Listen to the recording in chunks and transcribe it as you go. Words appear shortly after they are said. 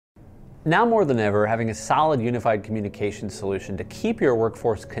Now more than ever, having a solid unified communication solution to keep your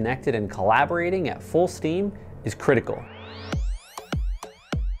workforce connected and collaborating at full steam is critical.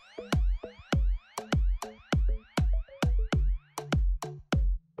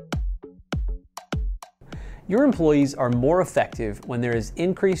 Your employees are more effective when there is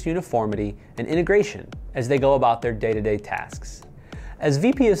increased uniformity and integration as they go about their day-to-day tasks. As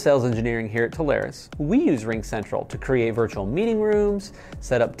VP of Sales Engineering here at Telarus, we use RingCentral to create virtual meeting rooms,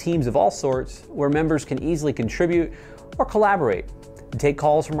 set up teams of all sorts where members can easily contribute or collaborate, and take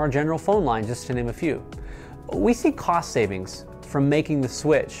calls from our general phone line, just to name a few. We see cost savings from making the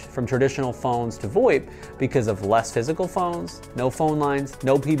switch from traditional phones to VoIP because of less physical phones, no phone lines,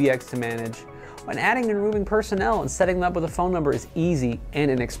 no PBX to manage. And adding and removing personnel and setting them up with a phone number is easy and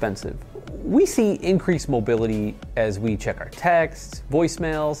inexpensive. We see increased mobility as we check our texts,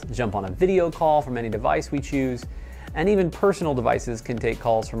 voicemails, jump on a video call from any device we choose, and even personal devices can take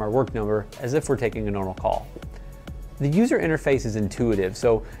calls from our work number as if we're taking a normal call. The user interface is intuitive,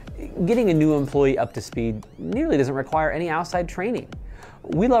 so getting a new employee up to speed nearly doesn't require any outside training.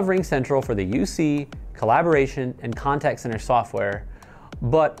 We love RingCentral for the UC, collaboration, and contact center software,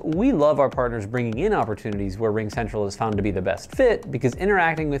 but we love our partners bringing in opportunities where RingCentral is found to be the best fit because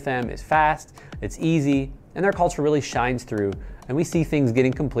interacting with them is fast, it's easy, and their culture really shines through, and we see things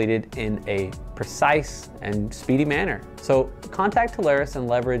getting completed in a precise and speedy manner. So contact Telarus and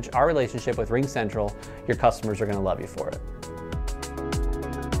leverage our relationship with RingCentral. Your customers are going to love you for it.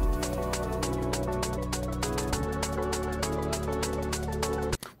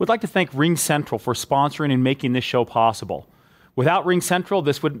 We'd like to thank RingCentral for sponsoring and making this show possible. Without RingCentral,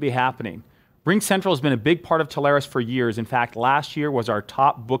 this wouldn't be happening. RingCentral has been a big part of Telarus for years. In fact, last year was our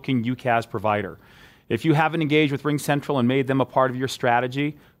top booking UCaaS provider. If you haven't engaged with RingCentral and made them a part of your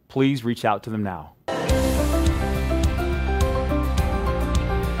strategy, please reach out to them now.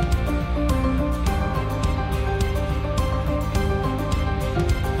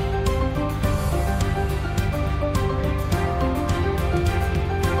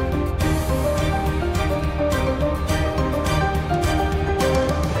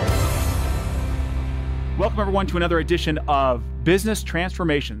 Welcome everyone to another edition of Business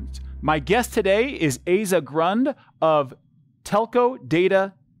Transformations. My guest today is Asa Grund of Telco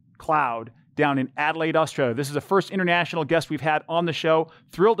Data Cloud down in Adelaide, Australia. This is the first international guest we've had on the show.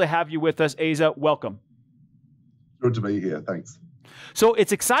 Thrilled to have you with us, Asa. Welcome. Good to be here. Thanks. So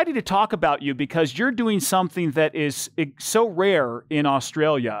it's exciting to talk about you because you're doing something that is so rare in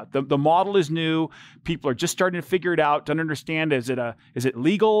Australia. The model is new. People are just starting to figure it out, to understand, is it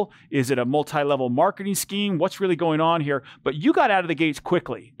legal? Is it a multi-level marketing scheme? What's really going on here? But you got out of the gates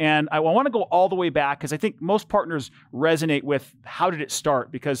quickly. And I want to go all the way back because I think most partners resonate with how did it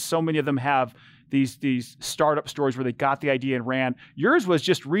start, because so many of them have these startup stories where they got the idea and ran. Yours was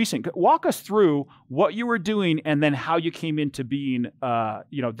just recent. Walk us through what you were doing and then how you came into being,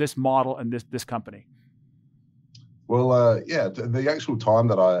 this model and this company. Well, the actual time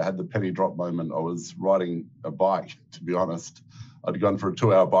that I had the penny drop moment, I was riding a bike, to be honest. I'd gone for a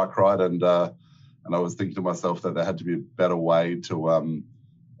 2-hour bike ride and I was thinking to myself that there had to be a better way to,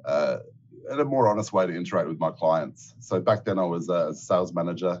 and a more honest way to interact with my clients. So back then I was a sales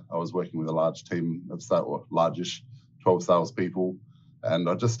manager. I was working with a large team of largish 12 salespeople. And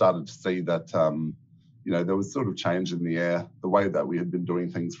I just started to see that, there was sort of change in the air. The way that we had been doing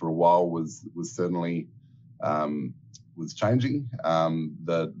things for a while was certainly was changing.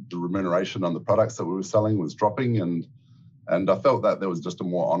 The remuneration on the products that we were selling was dropping. And I felt that there was just a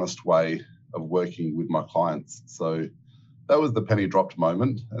more honest way of working with my clients. So that was the penny dropped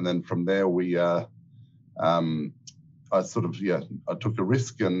moment. And then from there, I took a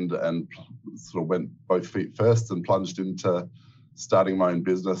risk and sort of went both feet first and plunged into starting my own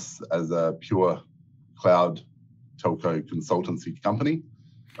business as a pure cloud telco consultancy company.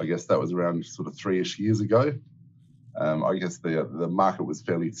 I guess that was around sort of 3-ish years ago. I guess the market was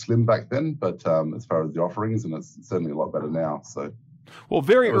fairly slim back then, but as far as the offerings, and it's certainly a lot better now. So. Well,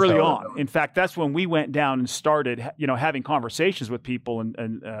 very early on. In fact, that's when we went down and started, having conversations with people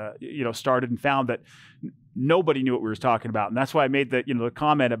and started and found that nobody knew what we were talking about. And that's why I made the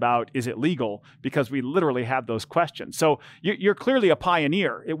comment about, is it legal? Because we literally had those questions. So you're clearly a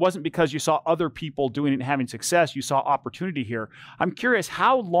pioneer. It wasn't because you saw other people doing it and having success. You saw opportunity here. I'm curious,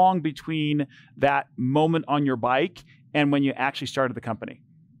 how long between that moment on your bike and when you actually started the company?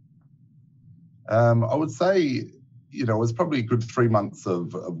 I would say, it was probably a good 3 months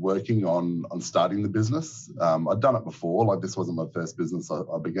of working on starting the business. I'd done it before, like this wasn't my first business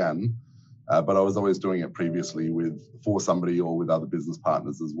I began, but I was always doing it previously for somebody or with other business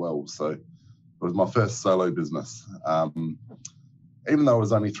partners as well. So it was my first solo business. even though it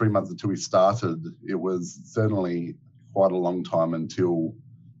was only 3 months until we started, it was certainly quite a long time until,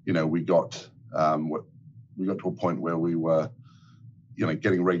 we got to a point where we were,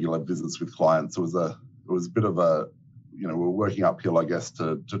 getting regular visits with clients. It was a bit of a, we were working uphill, I guess,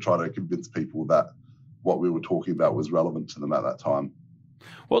 to try to convince people that what we were talking about was relevant to them at that time.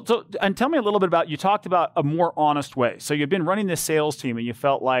 Well, and tell me a little bit about, you talked about a more honest way. So you've been running this sales team and you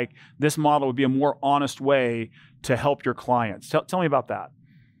felt like this model would be a more honest way to help your clients. Tell me about that.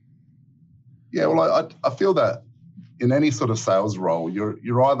 Yeah, well, I feel that in any sort of sales role,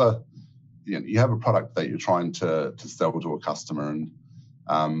 you're either, you have a product that you're trying to sell to a customer, and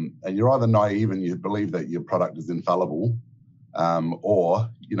you're either naive and you believe that your product is infallible, or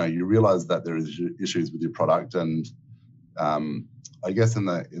you realize that there is issues with your product, and I guess in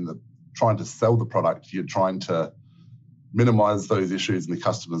the trying to sell the product, you're trying to minimize those issues in the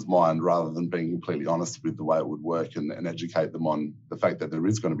customer's mind rather than being completely honest with the way it would work and educate them on the fact that there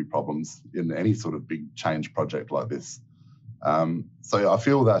is going to be problems in any sort of big change project like this. So I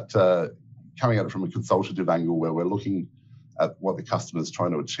feel that coming at it from a consultative angle, where we're looking at what the customer is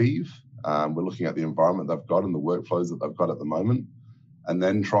trying to achieve, we're looking at the environment they've got and the workflows that they've got at the moment, and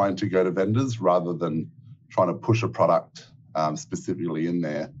then trying to go to vendors rather than trying to push a product specifically in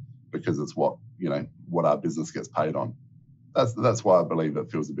there because it's what our business gets paid on. That's why I believe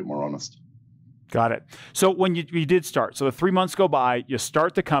it feels a bit more honest. Got it. So when you did start, so the 3 months go by, you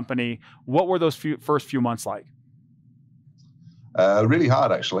start the company. What were those first few months like? Really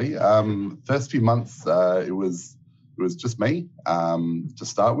hard, actually. First few months, it was just me to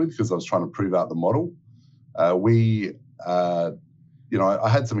start with, because I was trying to prove out the model. I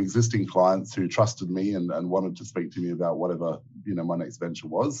had some existing clients who trusted me and wanted to speak to me about whatever my next venture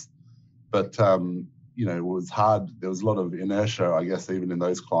was, but it was hard. There was a lot of inertia, I guess, even in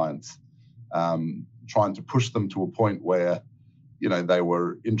those clients, trying to push them to a point where they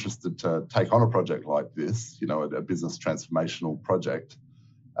were interested to take on a project like this, a business transformational project.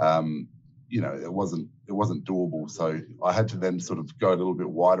 It wasn't doable. So I had to then sort of go a little bit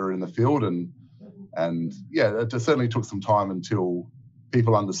wider in the field, and it certainly took some time until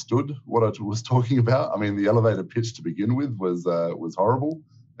people understood what I was talking about. I mean, the elevator pitch to begin with was horrible,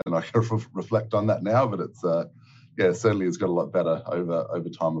 and I can reflect on that now. But it's certainly it's got a lot better over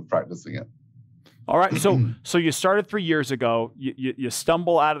time of practicing it. All right, so you started 3 years ago. You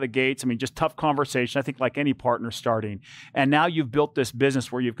stumble out of the gates. I mean, just tough conversation, I think, like any partner starting. And now you've built this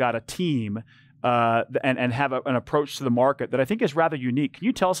business where you've got a team and have an approach to the market that I think is rather unique. Can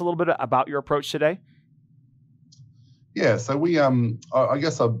you tell us a little bit about your approach today? Yeah, so we, I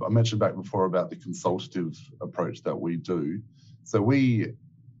guess I mentioned back before about the consultative approach that we do. So we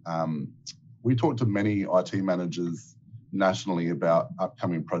talk to many IT managers nationally about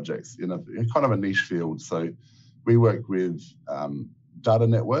upcoming projects in kind of a niche field. So we work with data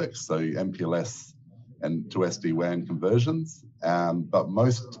networks, so MPLS and to SD-WAN conversions. But the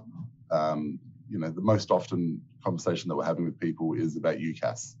most often conversation that we're having with people is about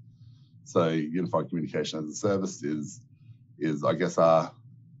UCaaS. So Unified Communication as a Service is I guess our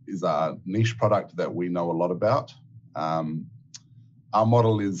niche product that we know a lot about. Our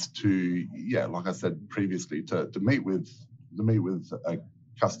model is to, like I said previously, to meet with a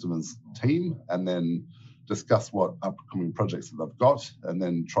customer's team and then discuss what upcoming projects that they've got, and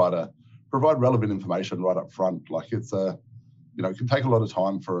then try to provide relevant information right up front. Like it can take a lot of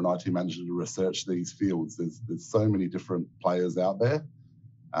time for an IT manager to research these fields. There's so many different players out there.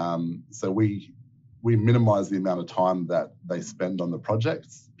 So we minimize the amount of time that they spend on the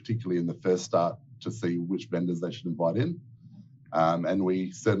projects, particularly in the first start, to see which vendors they should invite in. And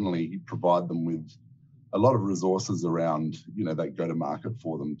we certainly provide them with a lot of resources around, that go to market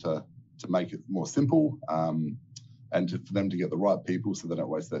for them to make it more simple, and for them to get the right people so they don't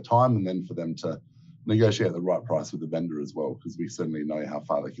waste their time, and then for them to negotiate the right price with the vendor as well, because we certainly know how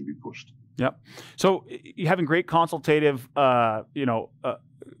far they can be pushed. Yep. So you're having great consultative,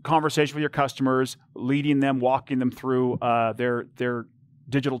 conversation with your customers, leading them, walking them through their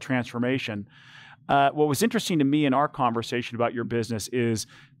digital transformation. What was interesting to me in our conversation about your business is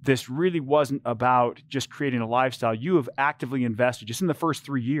this really wasn't about just creating a lifestyle. You have actively invested just in the first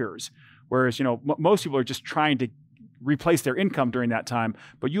 3 years, whereas most people are just trying to replace their income during that time,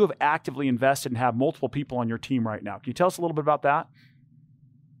 but you have actively invested and have multiple people on your team right now. Can you tell us a little bit about that?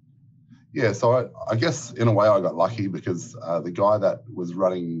 Yeah, so I guess in a way I got lucky, because the guy that was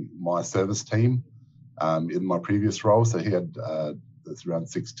running my service team in my previous role, so he had there's around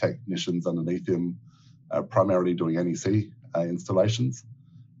 6 technicians underneath him, primarily doing NEC installations.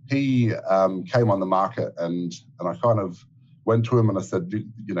 He came on the market, and I kind of went to him and I said,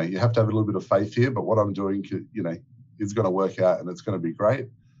 you have to have a little bit of faith here, but what I'm doing, is going to work out and it's going to be great.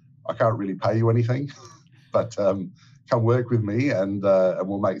 I can't really pay you anything, but come work with me and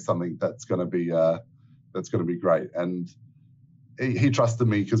we'll make something that's going to be great. And he trusted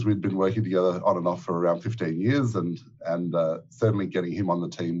me because we'd been working together on and off for around 15 years, and certainly getting him on the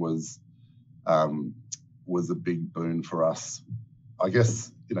team was a big boon for us. I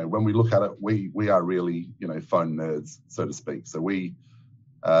guess, when we look at it, we are really, phone nerds, so to speak. So we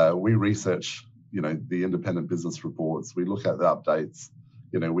research, the independent business reports. We look at the updates.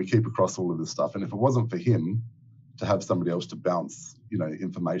 We keep across all of this stuff. And if it wasn't for him to have somebody else to bounce,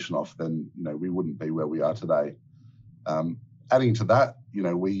 information off, then, we wouldn't be where we are today. Adding to that,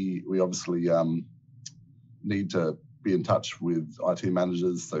 we obviously need to be in touch with IT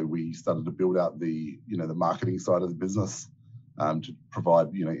managers. So we started to build out the marketing side of the business to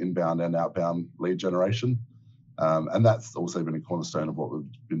provide, inbound and outbound lead generation. And that's also been a cornerstone of what we've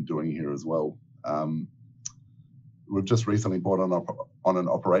been doing here as well. We've just recently brought on an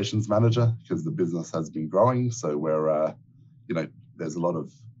operations manager because the business has been growing. So we're, there's a lot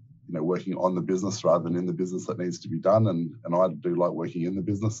of, working on the business rather than in the business that needs to be done. And I do like working in the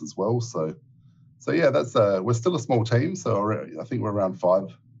business as well. So yeah, that's we're still a small team. So I think we're around five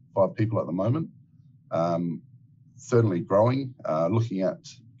people at the moment. Certainly growing, looking at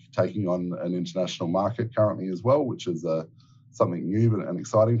taking on an international market currently as well, which is something new and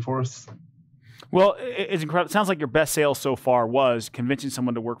exciting for us. Well, it's incredible. It sounds like your best sales so far was convincing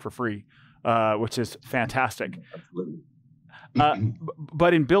someone to work for free, which is fantastic. Absolutely.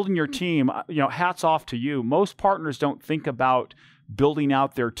 But in building your team, hats off to you. Most partners don't think about building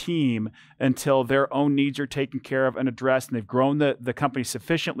out their team until their own needs are taken care of and addressed, and they've grown the company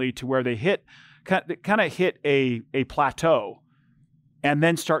sufficiently to where they kind of hit a plateau and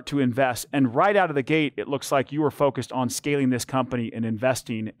then start to invest. And right out of the gate, it looks like you were focused on scaling this company and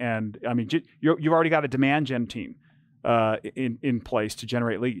investing. And I mean, you've already got a demand gen team in place to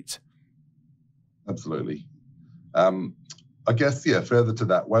generate leads. Absolutely. I guess, further to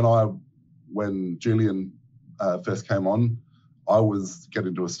that, when Julian first came on, I was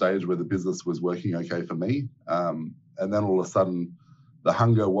getting to a stage where the business was working okay for me. And then all of a sudden, the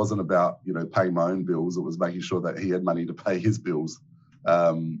hunger wasn't about, paying my own bills. It was making sure that he had money to pay his bills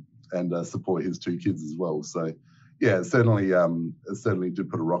and support his two kids as well. So, yeah, it certainly did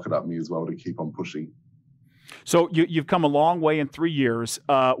put a rocket up me as well to keep on pushing. So you've come a long way in 3 years.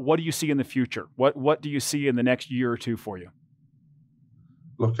 What do you see in the future? What do you see in the next year or two for you?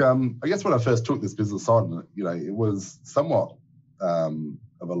 Look, I guess when I first took this business on, it was somewhat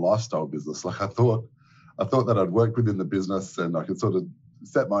of a lifestyle business. Like I thought that I'd work within the business and I could sort of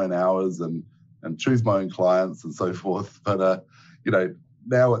set my own hours and choose my own clients and so forth. But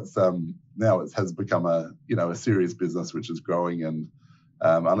now it has become a serious business which is growing, and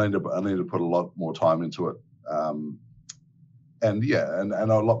I need to put a lot more time into it. And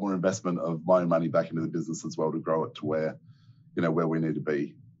a lot more investment of my own money back into the business as well to grow it to where we need to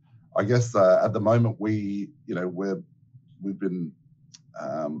be. I guess at the moment we've been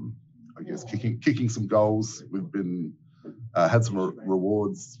kicking some goals. We've been had some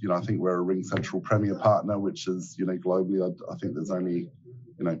rewards. I think we're a Ring Central Premier partner, which is globally I think there's only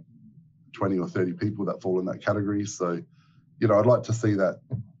 20 or 30 people that fall in that category. So I'd like to see that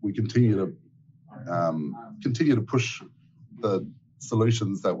we continue to push the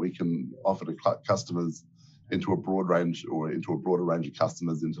solutions that we can offer to customers into a broader range of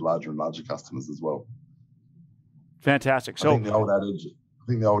customers, into larger and larger customers as well. Fantastic. So I think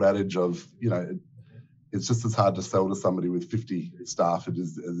the old adage of it's just as hard to sell to somebody with 50 staff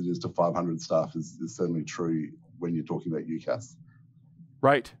as it is to 500 staff is certainly true when you're talking about UCaaS.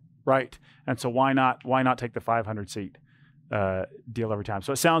 Right. And so why not take the 500 seat deal every time?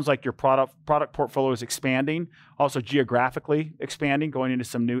 So it sounds like your product portfolio is expanding, also geographically expanding, going into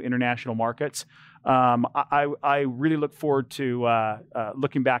some new international markets. I really look forward to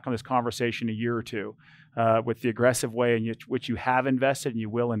looking back on this conversation a year or two with the aggressive way in which you have invested and you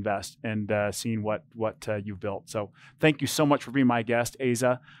will invest, and seeing what you've built. So thank you so much for being my guest,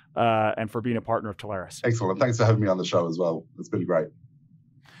 Asa, and for being a partner of Telarus. Excellent. Thanks for having me on the show as well. It's been great.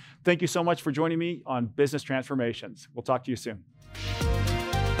 Thank you so much for joining me on Business Transformations. We'll talk to you soon.